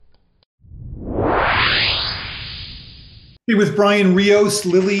With Brian Rios,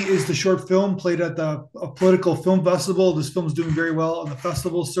 Lily is the short film played at the a political film festival. This film's doing very well on the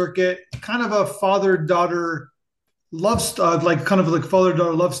festival circuit. Kind of a father-daughter like kind of like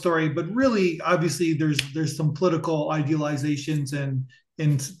father-daughter love story, but really, obviously, there's some political idealizations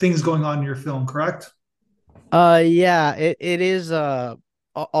and things going on in your film, correct? Yeah, it is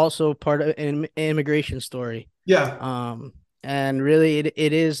also part of an immigration story. Yeah. Um, and really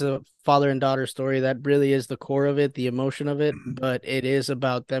it is a father and daughter story that really is the core of it, the emotion of it, but it is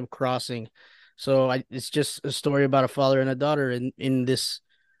about them crossing. It's just a story about a father and a daughter in this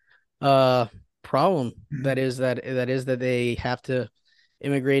uh problem that they have to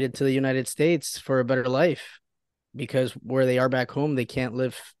immigrate into the United States for a better life because where they are back home, they can't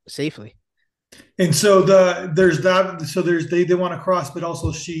live safely. And so there's that. So they want to cross, but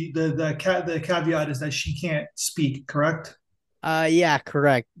also the caveat is that she can't speak, correct? Yeah,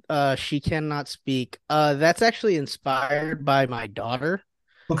 correct. She cannot speak. That's actually inspired by my daughter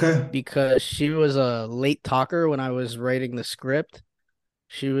Okay. because she was a late talker when I was writing the script.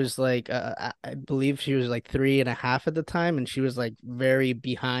 She was like, I believe she was like 3.5 at the time, and she was like very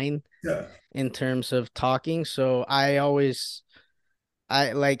behind Yeah. in terms of talking.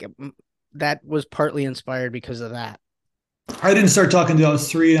 I like that was partly inspired because of that. I didn't start talking till I was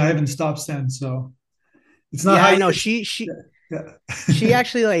three, and I haven't stopped since. So it's not Yeah, how I you. know. It's, yeah. She Yeah.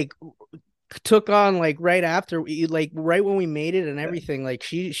 actually like took on like right after like right when we made it and Yeah. everything like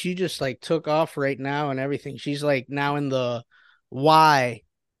she just like took off right now and everything. She's like now in the why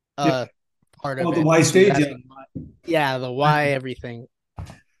Yeah. uh part Oh, of the it. Y She's stage. Yeah. asking why. Yeah, the why everything.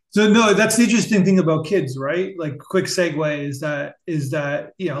 So no, that's the interesting thing about kids, right? Like quick segue is that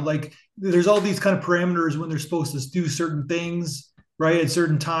like there's all these kind of parameters when they're supposed to do certain things, right, at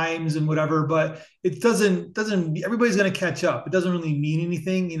certain times and whatever, but it doesn't everybody's gonna catch up. It doesn't really mean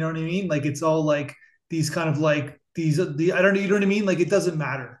anything, you know what I mean? Like it's all like these kind of like the I don't know, you know what I mean? Like it doesn't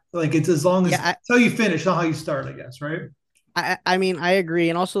matter. Like it's as long as Yeah, it's how you finish, not how you start, I guess, right? I mean I agree,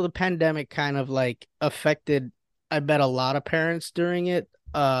 and also the pandemic kind of like affected I bet a lot of parents during it.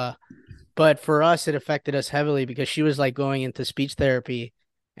 But for us it affected us heavily because she was like going into speech therapy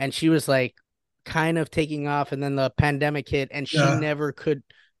and she was like kind of taking off, and then the pandemic hit and she Yeah. never could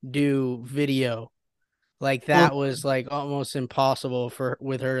do video. Like Oh, that was like almost impossible for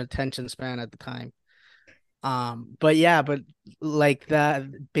with her attention span at the time. But yeah, but like that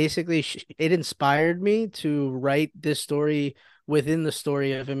basically it inspired me to write this story within the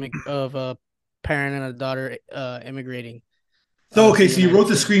story of of a parent and a daughter immigrating so to okay, the so you United wrote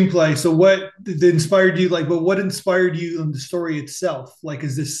the States. screenplay. So what inspired you? Like, but what inspired you in the story itself? Like,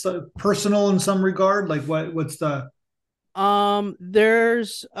 is this personal in some regard? Like, what's the?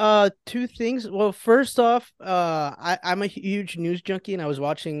 There's two things. Well, first off, I'm a huge news junkie and I was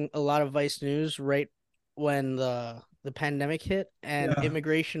watching a lot of Vice News right when the pandemic hit and Yeah,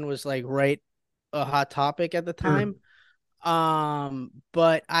 immigration was like right a hot topic at the sure. time.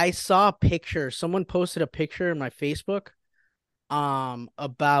 But I saw a picture. Someone posted a picture in my Facebook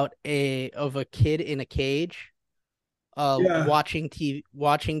about a kid in a cage Yeah, watching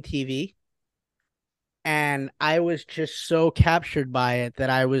TV, and I was just so captured by it that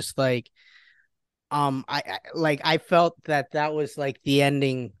I was like I felt that that was like the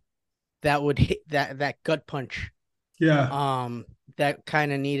ending that would hit that gut punch yeah. um that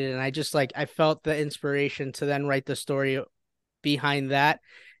kind of needed, and I just like I felt the inspiration to then write the story behind that.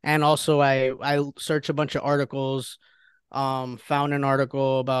 And also I searched a bunch of articles, found an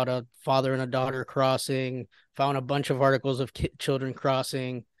article about a father and a daughter crossing, found a bunch of articles of children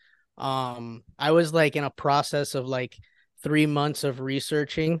crossing. I was like in a process of like 3 months of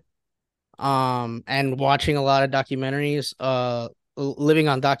researching and watching a lot of documentaries. Living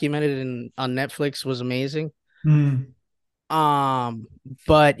Undocumented and on Netflix was amazing. Hmm. Um,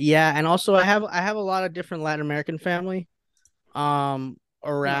 but yeah, and also I have a lot of different Latin American family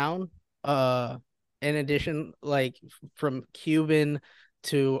around. Uh, in addition, like from Cuban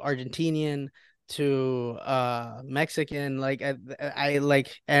to Argentinian to Mexican, like I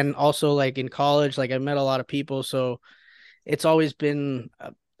like, and also like in college, like I met a lot of people, so it's always been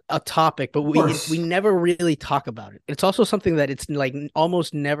a topic, but Of we course. never really talk about it. It's also something that it's like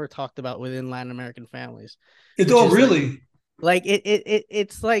almost never talked about within Latin American families, It's which oh is really? like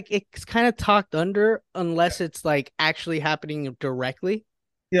it's like it's kind of talked under unless it's like actually happening directly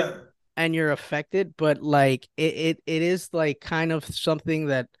Yeah. and you're affected, but like it is like kind of something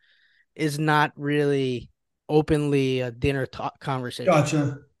that is not really openly a dinner talk conversation.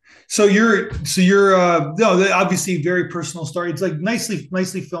 Gotcha. So you're no, obviously very personal story. It's like nicely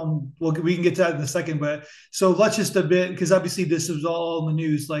filmed. Well, we can get to that in a second, but so let's just a bit because obviously this was all in the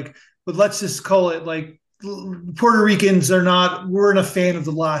news. Like, but let's just call it like Puerto Ricans are not weren't a fan of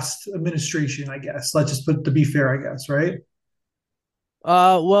the last administration, I guess. Let's just put to be fair, I guess, right?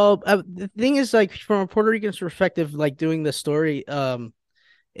 Well, the thing is, like, from a Puerto Rican's perspective, like doing the story,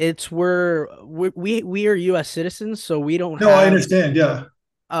 it's where we are U.S. citizens, so we don't No, I have understand. Yeah.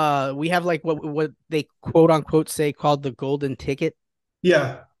 we have like what they quote unquote say called the golden ticket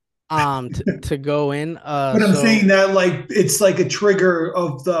Yeah. to go in. But I'm saying So that like it's like a trigger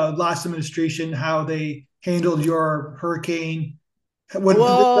of the last administration, how they handled your hurricane, what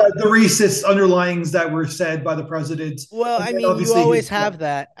well, the racist underlyings that were said by the president, Well, and I then mean, you obviously always his have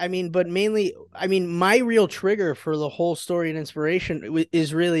that. I mean, but mainly, I mean, my real trigger for the whole story and inspiration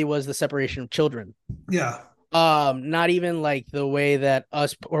is really was the separation of children. yeah, Not even like the way that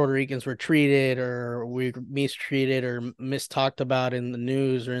us Puerto Ricans were treated or we mistreated or mistalked about in the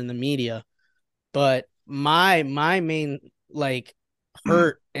news or in the media, but my main like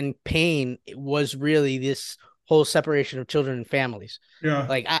hurt and pain was really this whole separation of children and families. yeah,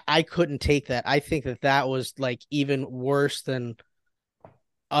 Like I couldn't take that. I think that that was like even worse than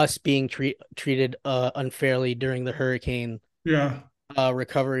us being treated unfairly during the hurricane yeah,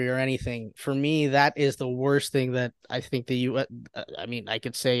 recovery or anything. For me, that is the worst thing that I think the U.S. I mean, I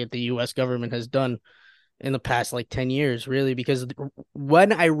could say the U.S. government has done in the past like 10 years, really, because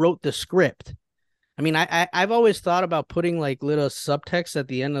when I wrote the script, I mean, I've always thought about putting like little subtext at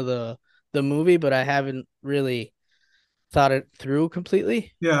the end of the movie, but I haven't really thought it through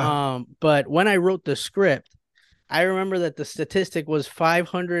completely. yeah. But when I wrote the script, I remember that the statistic was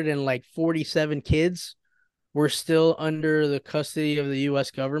 547 kids were still under the custody of the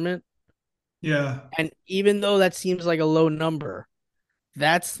U.S. government. Yeah. And even though that seems like a low number,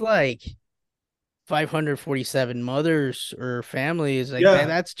 that's like 547 mothers or families like that. Yeah.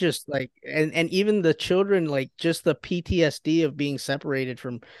 That's just like, and even the children, like just the PTSD of being separated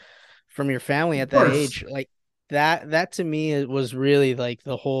from your family Of at that course. age, like that to me it was really like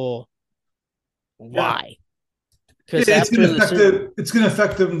the whole Yeah. why. Yeah, Because after the certain it's going to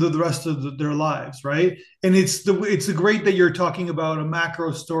affect them the rest of their lives, right? And it's the great that you're talking about a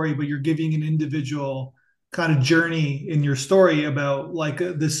macro story, but you're giving an individual kind of journey in your story about like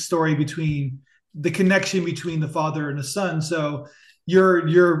this story between the connection between the father and the son. So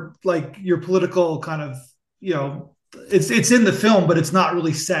you're like your political kind of you know it's in the film, but it's not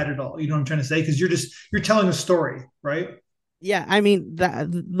really sad at all. You know what I'm trying to say? Because you're telling a story, right? yeah, I mean that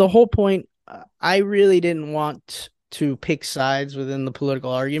the whole point. I really didn't want to pick sides within the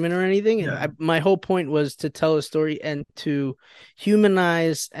political argument or anything. Yeah, My whole point was to tell a story and to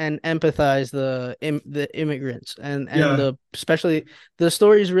humanize and empathize the immigrants and yeah, the especially the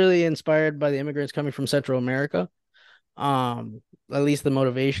story is really inspired by the immigrants coming from Central America. At least the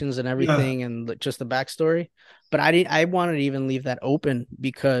motivations and yeah, everything and just the backstory. But I wanted to even leave that open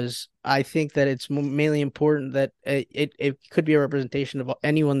because I think that it's mainly important that it could be a representation of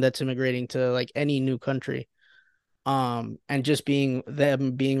anyone that's immigrating to like any new country. And just being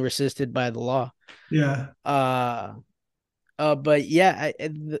them being resisted by the law. yeah, Uh but yeah,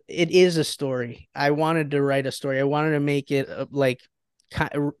 it is a story. I wanted to write a story. I wanted to make it like yeah,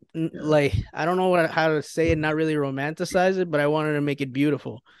 like I don't know how to say it, not really romanticize it, but I wanted to make it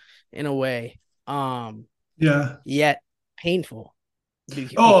beautiful in a way. Um, yeah. Yet painful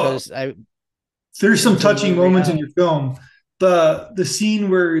Oh, because I there's some it's a touching moments in reality. your film. The scene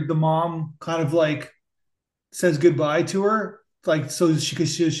where the mom kind of like says goodbye to her, like so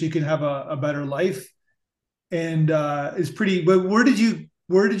she can have a better life, and is pretty. But where did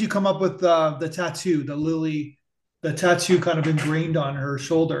you come up with the tattoo, the lily, the tattoo kind of ingrained on her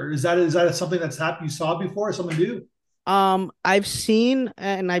shoulder? Is that something that's happened you saw before? Or someone do? I've seen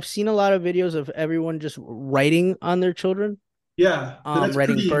a lot of videos of everyone just writing on their children, Yeah, that's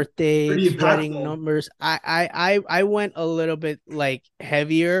writing birth pretty dates, writing impactful. numbers. I went a little bit like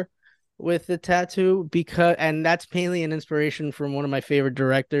heavier with the tattoo because and that's mainly an inspiration from one of my favorite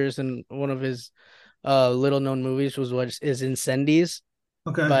directors and one of his little known movies was what is Incendies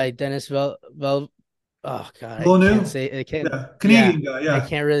Okay, by Dennis Vel oh god, Villeneuve, I can't yeah, yeah, Canadian guy, I yeah,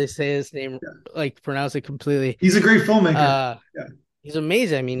 can't really say his name yeah, like pronounce it completely. he's a great filmmaker. Uh Yeah, he's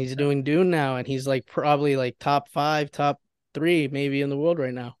amazing. I mean, he's yeah, doing Dune now and he's like probably like top 5, top 3 maybe in the world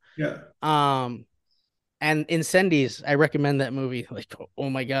right now. yeah. Um and Incendies, I recommend that movie. Like, oh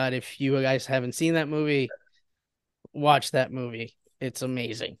my god, if you guys haven't seen that movie, watch that movie. It's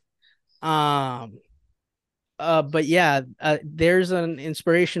amazing. Um but yeah, there's an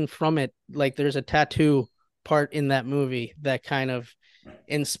inspiration from it. Like there's a tattoo part in that movie that kind of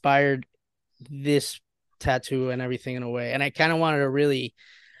inspired this tattoo and everything in a way. And I kind of wanted to really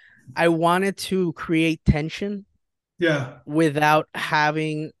I wanted to create tension Yeah. without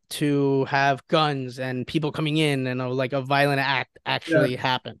having to have guns and people coming in and like a violent act Yeah. actually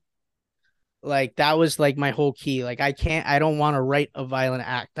happen. Like that was like my whole key. Like I don't want to write a violent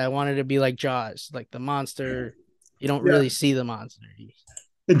act. I wanted to be like Jaws, like the monster. You don't Yeah. really see the monster.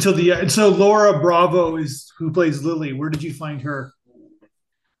 Until the and so Laura Bravo is who plays Lily. Where did you find her?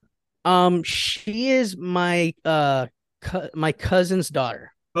 She is my my cousin's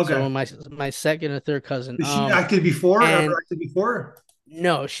daughter. Okay. So my second or third cousin. Is she acted before or ever And acted before?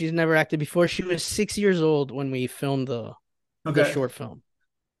 no, she's never acted before. She was 6 years old when we filmed the Okay. short film.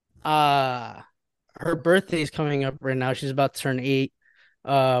 Uh her birthday is coming up right now. She's about to turn 8.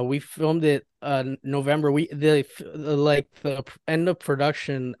 We filmed it November. The end of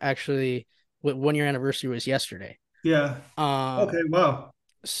production actually 1 year anniversary was yesterday. Yeah. Um Okay. Wow.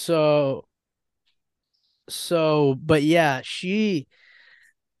 so but yeah,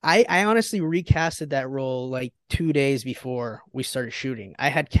 I honestly recasted that role like 2 days before we started shooting. I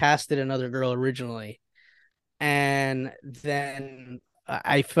had casted another girl originally, and then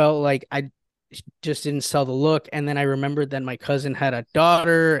I felt like I just didn't sell the look. And then I remembered that my cousin had a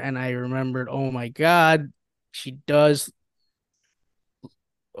daughter, and I remembered, oh my God, she does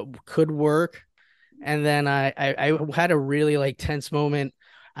could work. And then I had a really like tense moment.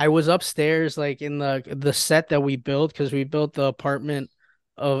 I was upstairs like in the set that we built because we built the apartment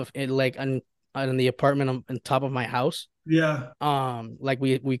of it like on the apartment on top of my house. Yeah. Like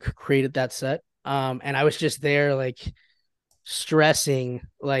we created that set. And I was just there like stressing,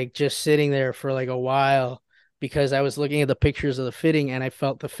 like just sitting there for like a while because I was looking at the pictures of the fitting and I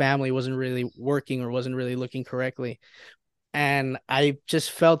felt the family wasn't really working or wasn't really looking correctly. And I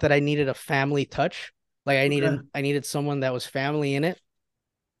just felt that I needed a family touch. Like Okay. I needed someone that was family in it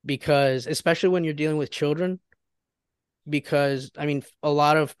because especially when you're dealing with children, because I mean a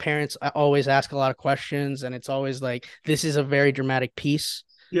lot of parents always ask a lot of questions and it's always like this is a very dramatic piece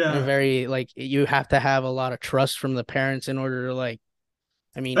and a Yeah. very like you have to have a lot of trust from the parents in order to like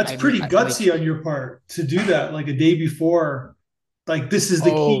That's pretty gutsy on your part to do that like a day before. Like this is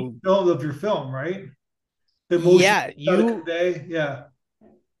the key oh film of your film, right? The emotion yeah, you gotta you convey. Yeah.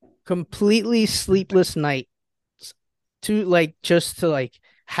 completely sleepless night to like just to like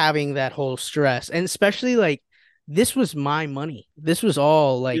having that whole stress and especially like this was my money, this was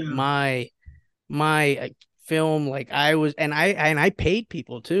all like Yeah. my film, like I was and I paid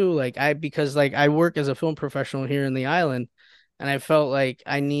people too, like I because like I work as a film professional here in the island and I felt like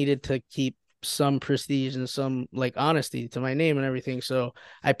I needed to keep some prestige and some like honesty to my name and everything, so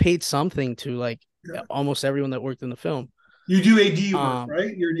I paid something to like Yeah. almost everyone that worked in the film. You do AD work, um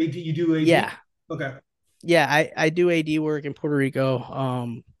right? You're an AD. You do AD. yeah, Okay. yeah, I do AD work in Puerto Rico.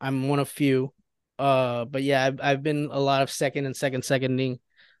 I'm one of few. But yeah, I've been a lot of seconding.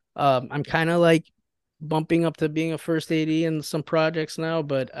 I'm kind of like bumping up to being a first AD in some projects now,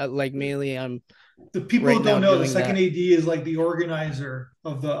 but like mainly I'm The people right who now don't know, the doing second that. AD is like the organizer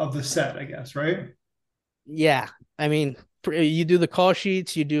of the set, I guess, right? Yeah, I mean, you do the call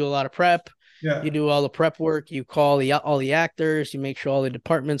sheets, you do a lot of prep, you Yeah. do all the prep work, you call the all the actors, you make sure all the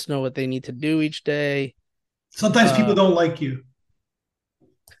departments know what they need to do each day. Sometimes people Uh, don't like you.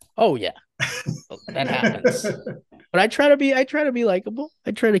 oh yeah, that happens. But I try to be likable.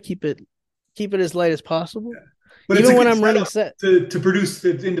 I try to keep it as light as possible. But it's a Even when good I'm running setup set. to produce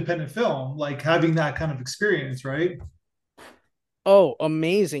the independent film, like having that kind of experience, right? Oh,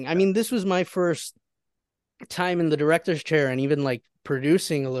 amazing. I mean, this was my first time in the director's chair and even like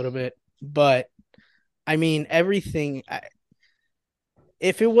producing a little bit, but I mean,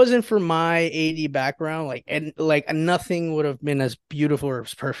 if it wasn't for my AD background, like and like nothing would have been as beautiful or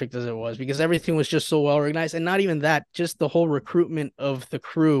as perfect as it was because everything was just so well organized and not even that, just the whole recruitment of the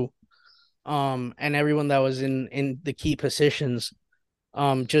crew and everyone that was in the key positions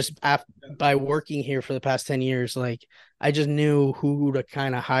by working here for the past 10 years, like I just knew who to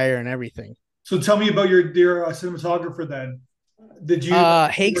kind of hire and everything. So tell me about your dear cinematographer then. Did you work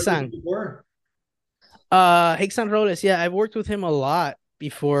with him Hakesan. before? Hakesan Robles, yeah, I've worked with him a lot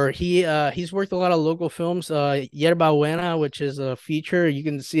before. He's worked a lot of local films, Yerba Buena, which is a feature. You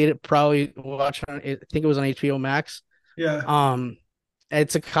can see it probably watch on I think it was on HBO Max. Yeah. Um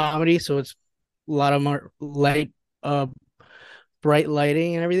it's a comedy, so it's a lot of more light bright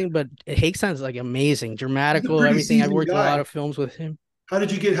lighting and everything, but Hakesan's like amazing, He's a dramatical, pretty everything. I've seasoned worked a lot guy. of films with him. How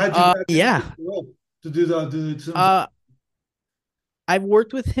did you get him Yeah. the role to do the cinematography? Uh, I've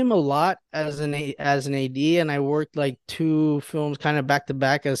worked with him a lot as an AD, and I worked like two films kind of back to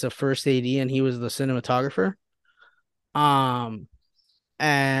back as a first AD, and he was the cinematographer. Um,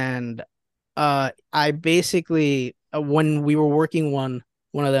 and I basically when we were working one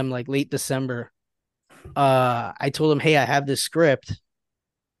of them like late December, I told him, hey, I have this script.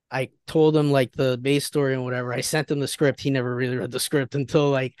 I told him like the base story and whatever. I sent him the script. He never really read the script until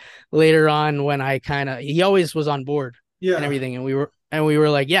like later on when I kind of he always was on board and Yeah, everything, and we were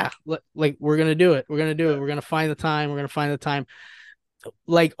like, yeah, like we're gonna do it. We're gonna do yeah, it. We're gonna find the time. We're gonna find the time.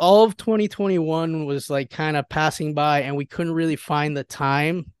 Like all of 2021 was like kind of passing by, and we couldn't really find the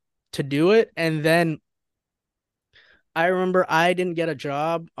time to do it. And then I remember I didn't get a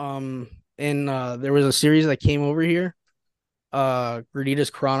job. In there was a series that came over here,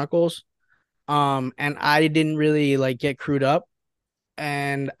 Graditas Chronicles. And I didn't really like get crewed up,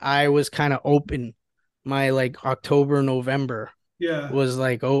 and I was kind of open. My like October, November yeah, was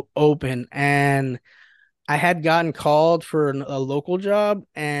like open, and I had gotten called for a local job,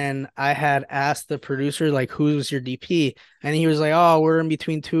 and I had asked the producer like, "Who's your DP?" And he was like, "Oh, we're in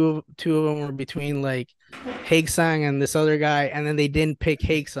between two of them. We're between like Haeksang and this other guy." And then they didn't pick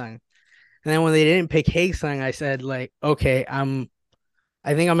Haeksang. And then when they didn't pick Haeksang, I said like, "Okay,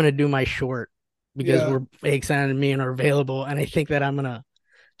 I think I'm gonna do my short because yeah. we're Haeksang and me and are available, and I think that I'm gonna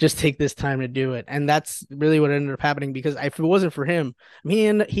just take this time to do it." And that's really what ended up happening because if it wasn't for him, I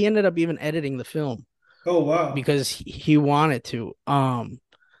mean, he ended up even editing the film Oh wow. because he wanted to.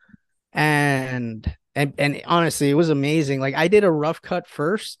 And honestly, it was amazing. Like I did a rough cut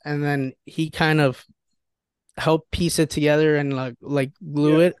first, and then he kind of helped piece it together and like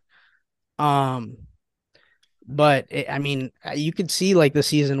glue Yeah. it. Um, but I mean, you could see like the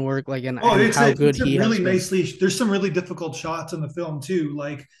season work, like Oh, and how good it's a he really has been. nicely. There's some really difficult shots in the film too,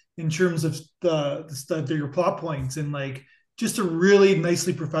 like in terms of the stuff, your plot points, and like just a really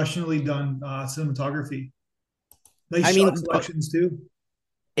nicely professionally done cinematography. Nice I shot mean, selections too.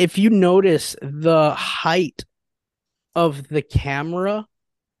 if you notice, the height of the camera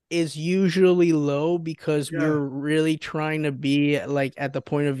is usually low because we're Yeah. really trying to be like at the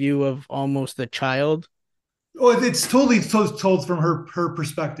point of view of almost a child. Oh, it's totally told from her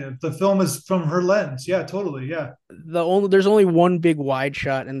perspective. The film is from her lens. Yeah, totally. Yeah. There's only one big wide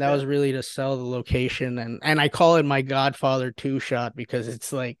shot, and that Yeah. was really to sell the location. And I call it my Godfather 2 shot because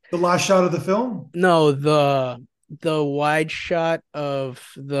it's like The last shot of the film. no, the wide shot of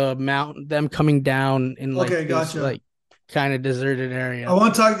the mountain, them coming down in like Okay, this gotcha. like kind of deserted area. I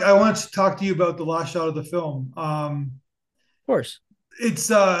want to talk to you about the last shot of the film. Of course. It's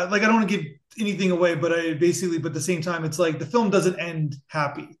like I don't want to give anything away, but I basically, but at the same time, it's like the film doesn't end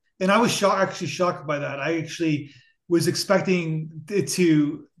happy, and I was actually shocked by that. I actually was expecting it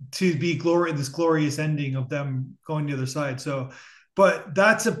to be this glorious ending of them going to the other side. So, but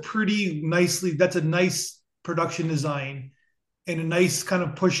that's a nice production design and a nice kind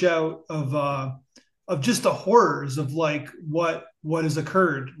of push out of just the horrors of like what has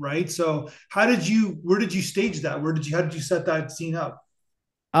occurred, right? So where did you stage that? How did you set that scene up?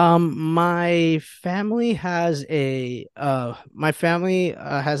 My family has an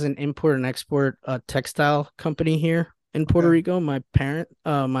import and export textile company here in Puerto Okay. Rico.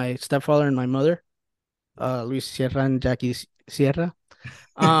 My stepfather and my mother, Luis Sierra and Jackie Sierra.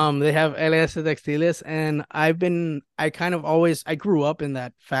 They have LS Textiles, and I grew up in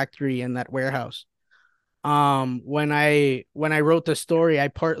that factory and that warehouse. When I wrote the story, I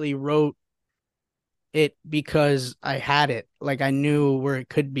partly wrote it because I had it, like I knew where it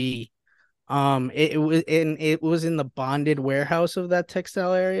could be. It was in the bonded warehouse of that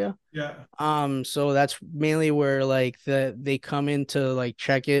textile area. Yeah. So that's mainly where like they come in to like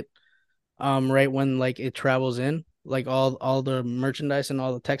check it, right when like it travels in, like all the merchandise and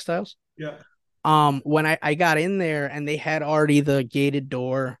all the textiles. Yeah. When I got in there and they had already the gated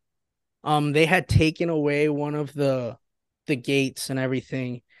door, they had taken away one of the gates and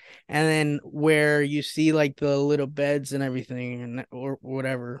everything. And then where you see like the little beds and everything and or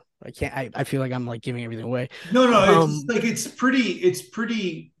whatever. I feel like I'm like giving everything away. No, no, it's Um like it's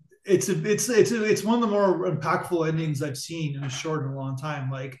one of the more impactful endings I've seen in a short and a long time.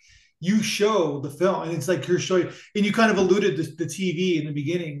 Like you show the film, and it's like you're showing, and you kind of alluded to the TV in the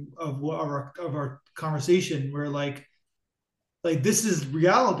beginning of our conversation, where like this is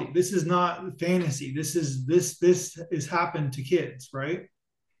reality. This is not fantasy. This is happened to kids, right?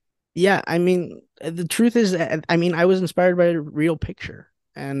 yeah, I mean the truth is that I mean I was inspired by a real picture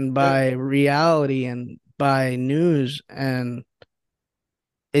and Yeah. by reality and by news, and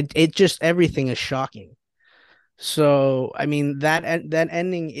it just everything is shocking. So, I mean, that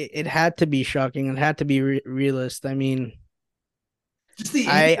ending, it had to be shocking. It had to be realist. I mean, Just the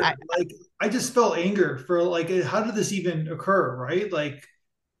I anger. Like I just felt anger for like how did this even occur, right? Like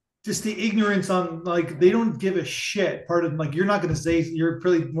just the ignorance on like they don't give a shit. Part of like you're not going to say you're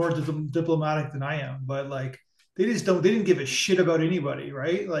probably more diplomatic than I am, but like they just don't. They didn't give a shit about anybody,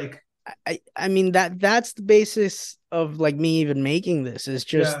 right? Like I mean that's the basis of like me even making this is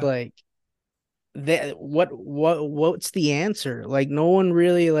just Yeah. like that what's the answer? Like no one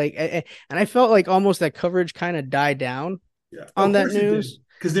really like and I felt like almost that coverage kind of died down Yeah. on Of that course it did. news.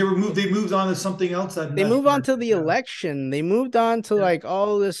 Because they moved on to something else that They that's move on more. to the Yeah. election. They moved on to Yeah. like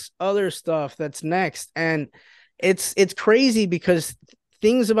all this other stuff that's next. And it's crazy because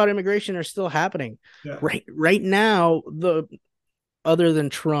things about immigration are still happening. Yeah. Right now, the other than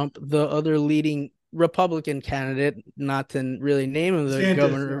Trump, the other leading Republican candidate, not to really name him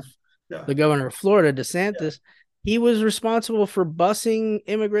DeSantis. Yeah. Yeah. the governor of Florida, Yeah. DeSantis, he was responsible for busing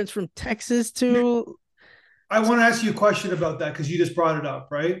immigrants from Texas to I want to ask you a question about that because you just brought it up,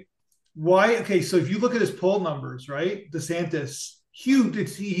 right? Why? Okay, so if you look at his poll numbers, right, DeSantis,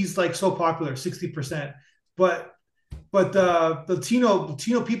 huge. He's like so popular, 60%, but the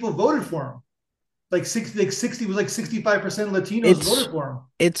Latino people voted for him. Like 60 was like 65% of Latinos it's voted for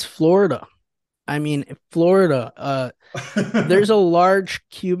it's Florida. I mean, Florida, there's him, a large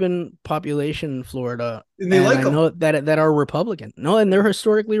Cuban population in Florida, and they and like I him. know that are Republican. No, and they're Yeah.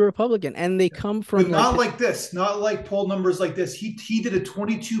 historically Republican, and they come But from not like like this, not like poll numbers like this. He did a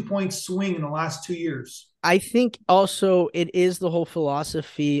 22-point swing in the last 2 years. I think also it is the whole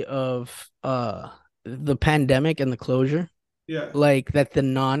philosophy of the pandemic and the closure, Yeah, like that the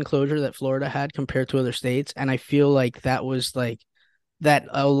non-closure that Florida had compared to other states, and I feel like that was like that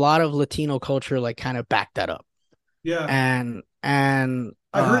a lot of Latino culture like kind of backed that up, yeah. and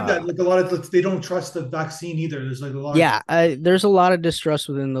I heard that like a lot of they don't trust the vaccine either. There's like a lot of yeah, there's a lot of distrust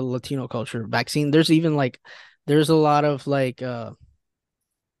within the Latino culture. Vaccine, there's even like, there's a lot of like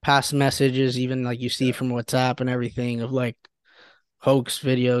past messages, even like you see yeah, from WhatsApp and everything of like hoax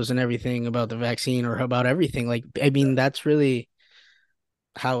videos and everything about the vaccine or about everything. Like, I yeah. mean, that's really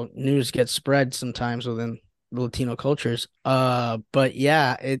how news gets spread sometimes within the Latino cultures. But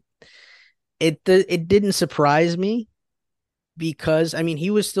yeah, it didn't surprise me because I mean he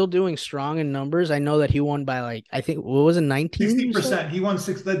was still doing strong in numbers. I know that he won by like I think what was it 19 sixty you said? percent. He won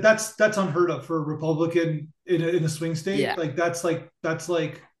six. That's unheard of for a Republican in a swing state. Yeah. Like that's why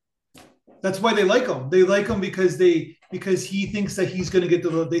they like him. They like him because he thinks that he's going to get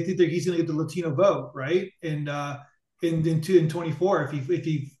the they think that he's going to get the Latino vote, right? And in 24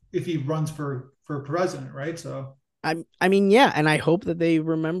 if he runs for president, right? So I mean yeah, and I hope that they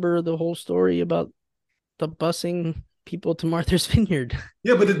remember the whole story about the busing people to Martha's Vineyard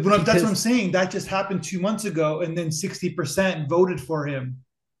yeah, but that's what I'm because saying. That just happened 2 months ago, and then 60% voted for him.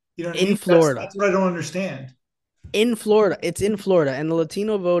 You know what I in mean? That's Florida, that's what I don't understand. it's in Florida, and the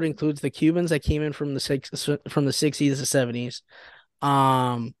Latino vote includes the Cubans that came in from the 60s to 70s.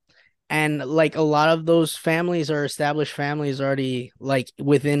 Um, and like a lot of those families are established families already like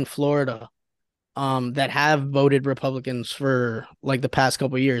within Florida that have voted Republicans for like the past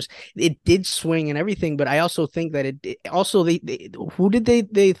couple of years. It did swing and everything, but I also think that it also they who did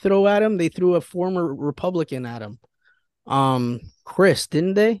they throw at him? They threw a former Republican at him. Chris,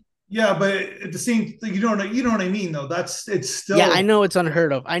 didn't they? Yeah, but at the same, you know what I mean though. It's Yeah, I still know it's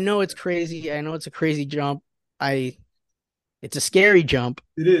unheard of. I know it's crazy. I know it's a crazy jump. I it's a scary jump.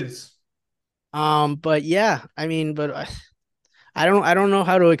 it is. But yeah, I mean, but I don't know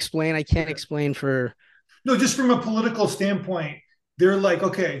how to explain. I can't Yeah. explain for No, just from a political standpoint, they're like,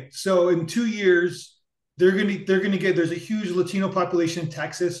 okay, so in 2 years, they're gonna get there's a huge Latino population in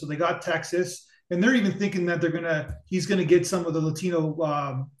Texas, so they got Texas, and they're even thinking that he's gonna get some of the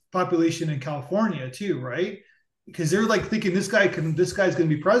Latino population in California too, right? Because they're like thinking this guy's gonna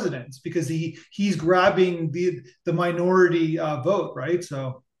be president because he's grabbing the minority vote, right?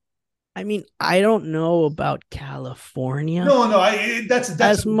 So I mean, I don't know about California no, that's as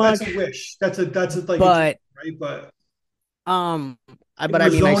that's a much, wish. That's like a dream, but right? But um but I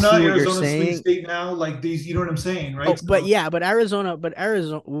mean I Arizona, see what you're Arizona swing saying. state now, like these, you know what I'm saying, Oh, right? but So yeah,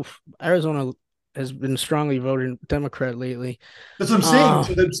 Arizona has been strongly voting Democrat lately. that's what I'm saying. Uh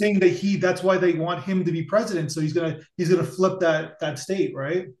So they're saying that that's why they want him to be president. So he's gonna flip that state,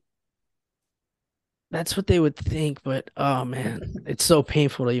 right? that's what they would think, but oh man, it's so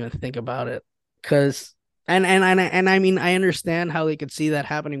painful to even think about it. Cause and I mean I understand how they could see that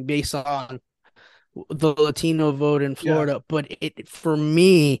happening based on the Latino vote in Yeah, Florida, but it for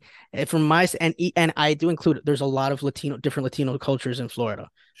me, from my and I do include it. There's a lot of different Latino cultures in Florida.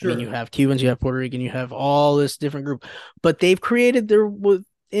 I mean, you sure. have Cubans, you have Puerto Rican, you have all this different group, but they've created their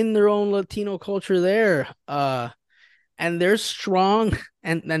within their own Latino culture there. And they're strong,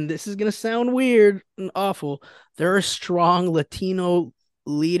 and this is gonna sound weird and awful. There are strong Latino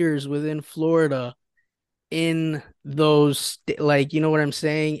leaders within Florida in those like, you know what I'm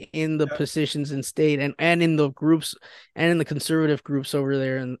saying, in the Yeah, positions in state, and in the groups and in the conservative groups over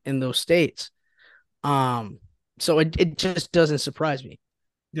there in those states. Um, so it just doesn't surprise me.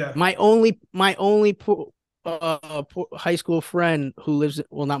 yeah, My only high school friend who lives,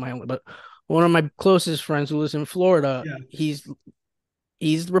 well, not my only, but one of my closest friends who lives in Florida, yeah,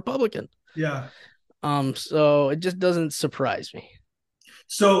 he's Republican. yeah. So it just doesn't surprise me.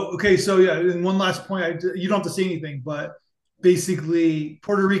 So okay, so yeah, and one last point. You don't have to say anything, but basically,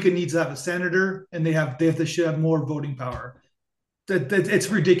 Puerto Rico needs to have a senator, and they should have more voting power. That it's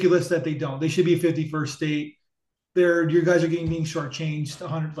ridiculous that they don't. They should be a 51st state. You guys are getting being shortchanged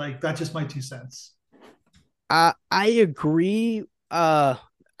 100. Like that's just my 2 cents. I agree.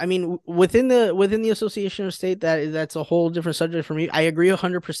 I mean, within the Association of State, that's a whole different subject for me. I agree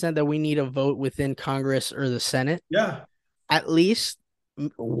 100% that we need a vote within Congress or the Senate, Yeah, at least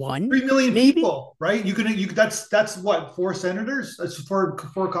one, 3 million maybe. people, right? That's what, 4 senators. That's four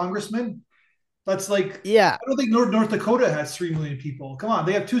congressmen. That's like Yeah. I don't think North Dakota has 3 million people. Come on,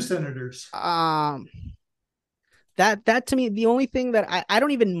 they have 2 senators. Um, that to me, the only thing that I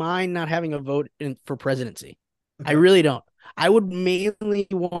don't even mind not having a vote for presidency. I Okay. really don't. I would mainly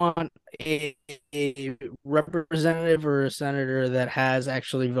want a representative or a senator that has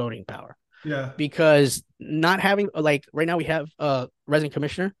actually voting power, Yeah. because not having, like, right now we have a resident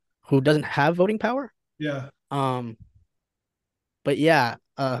commissioner who doesn't have voting power. Yeah. Um, but yeah,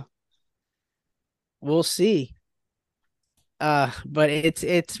 we'll see. But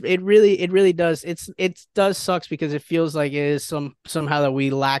it really does, it does sucks because it feels like it is somehow that we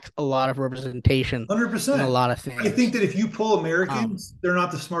lack a lot of representation in a 100%. lot of I think things. that if you pull Um, Americans, they're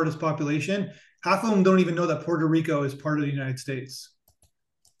not the smartest population. Half of them don't even know that Puerto Rico is part of the United States.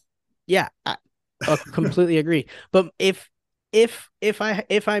 yeah, I completely agree. But if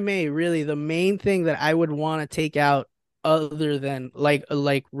I may, really, the main thing that I would want to take out, other than like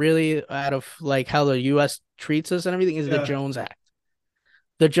really out of like how the U.S. treats us and everything, is the Yeah. Jones Act.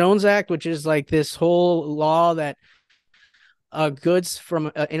 The Jones Act, which is like this whole law that goods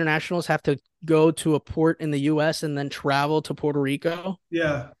from internationals have to go to a port in the U.S. and then travel to Puerto Rico,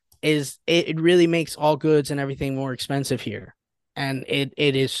 Yeah. it really makes all goods and everything more expensive here, and it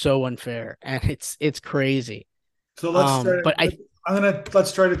is so unfair, and it's crazy. So let's try. But I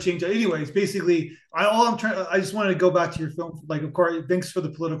Let's try to change that. Anyways, basically, I just wanted to go back to your film. Like, of course, thanks for the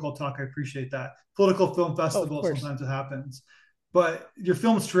political talk. I appreciate that. Political film Oh, of festival. course. Sometimes it happens, but your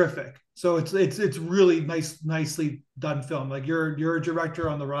film's terrific. So it's really nicely done film. Like you're a director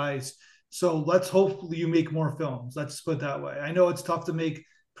on the rise. So let's hope you make more films. Let's put it that way. I know it's tough to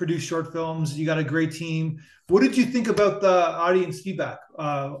produce short films. You got a great team. What did you think about the audience feedback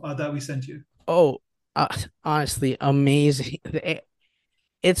that we sent you? Oh, uh, honestly, amazing.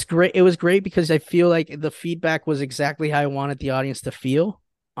 It's great. It was great because I feel like the feedback was exactly how I wanted the audience to feel.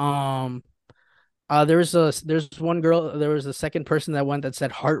 Um, there's one girl, there was a second person that went that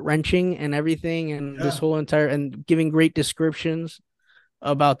said heart wrenching and everything, and this Yeah, whole entire, and giving great descriptions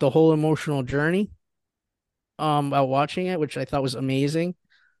about the whole emotional journey about watching it, which I thought was amazing.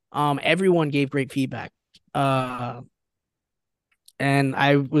 Everyone gave great feedback. Uh, and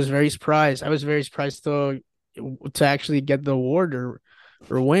I was very surprised. I was very surprised to actually get the award or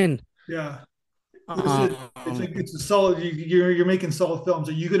win. yeah. Listen, Um, it's a solid. You're making solid films.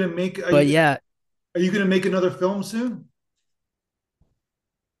 Are you gonna make? but yeah, Are you gonna make another film soon?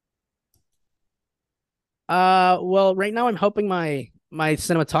 well, right now I'm helping my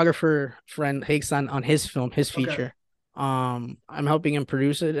cinematographer friend Hakes on his film, his Okay. feature. I'm helping him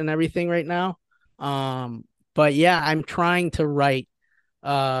produce it and everything right now. Um, but yeah, I'm trying to write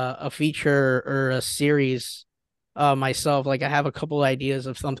a feature or a series myself. Like, I have a couple ideas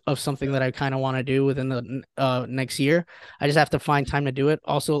of something Yeah. that I kind of want to do within the next year. I just have to find time to do it.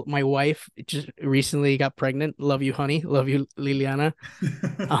 Also, my wife just recently got pregnant. Love you, honey. Love you, Liliana.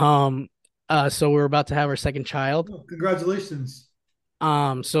 Um, so we're about to have our second child. Oh, congratulations.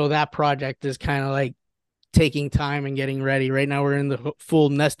 So that project is kind of like taking time and getting ready. Right now we're in the full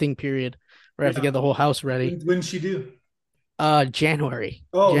nesting period where I have to Yeah. get the whole house ready. When she do? January.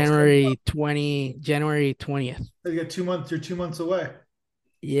 Oh, it's coming up. January 20th. You got 2 months. You're 2 months away.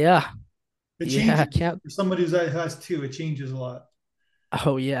 Yeah. It Yeah, changes can't. for somebody who has two. It changes a lot.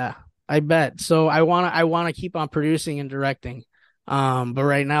 Oh yeah. I bet. So I want to keep on producing and directing. But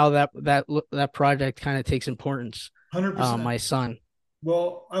right now that project kind of takes importance. 100%. My son.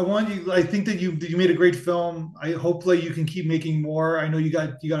 Well, I want you. I think that you made a great film. I hopefully you can keep making more. I know you got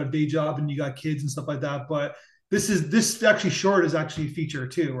a day job and you got kids and stuff like that. But this actually short is actually a feature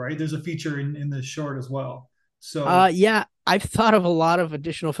too, right? There's a feature in this short as well. So Yeah, I've thought of a lot of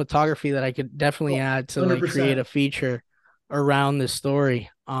additional photography that I could definitely add to like create 100%. a feature around this story.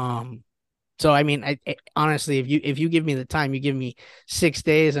 So I mean, honestly, if you give me the time, you give me 6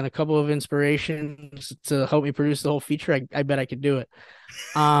 days and a couple of inspirations to help me produce the whole feature, I bet I could do it.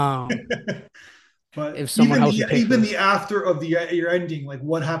 Um, But if someone else would pay for even it. the after of the your ending, like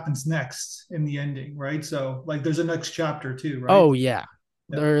what happens next in the ending, right? So like there's a next chapter too, right? Oh yeah,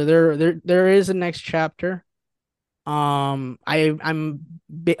 Yeah. there is a next chapter. A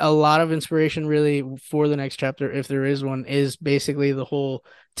lot of inspiration really for the next chapter, if there is one, is basically the whole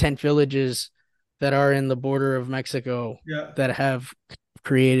tent villages that are in the border of Mexico Yeah. that have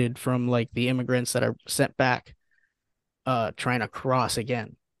created from like the immigrants that are sent back, trying to cross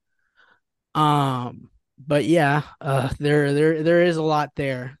again. But yeah, there is a lot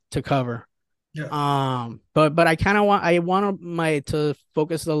there to cover. Yeah. But I want my to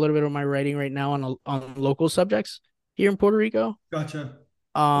focus a little bit of my writing right now on local subjects here in Puerto Rico. Gotcha.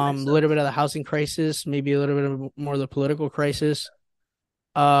 That A makes little sense. bit of the housing crisis, maybe a little bit of more of the political crisis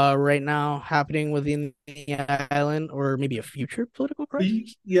right now happening within the island, or maybe a future political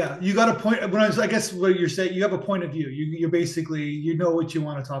crisis. Yeah, you got a point. I guess what you're saying, you have a point of view. You basically you know what you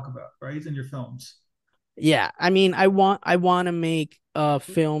want to talk about, right? In your films. Yeah, I mean, I want to make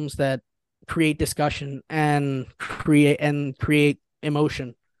films that create discussion and create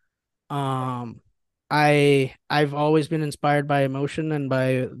emotion. Um, I've always been inspired by emotion and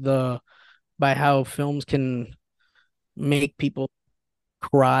by how films can make people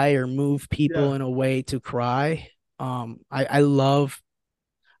cry or move people Yeah. in a way to cry. I love,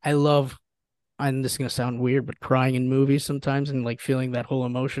 and this is gonna sound weird, but crying in movies sometimes and like feeling that whole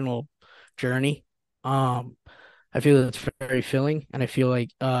emotional journey. Um, I feel it's very filling, and I feel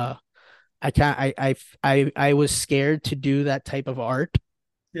like I can't I was scared to do that type of art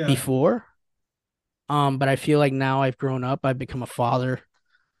Yeah. before. But I feel like now I've grown up, I've become a father.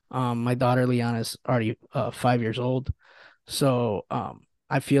 My daughter Liana is already 5 years old. So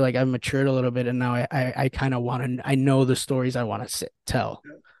I feel like I've matured a little bit, and now I kind of want to. I know the stories I want to tell,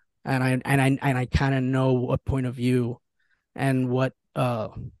 and I kind of know what point of view and what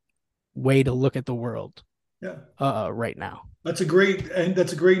way to look at the world Yeah. right now. That's a great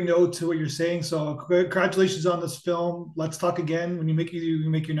note to what you're saying. So congratulations on this film. Let's talk again when you make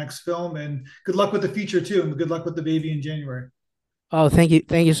your next film, and good luck with the feature too, and good luck with the baby in January. Oh, thank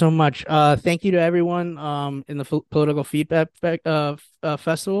you so much. Thank you to everyone in the political feedback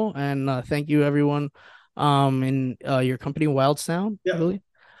festival, and thank you everyone in your company Wild Sound, I Yeah. believe.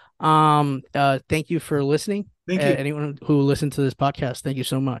 Thank you for listening. Thank you. Anyone who listened to this podcast, thank you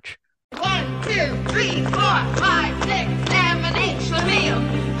so much. 1, 2, 3, 4, 5, 6, 7, 8, Schlemiel,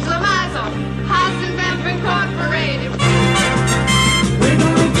 Schlemazel, Hassendampf Incorporated. We're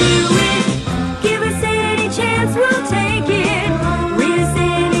gonna do it. Give us any chance, we'll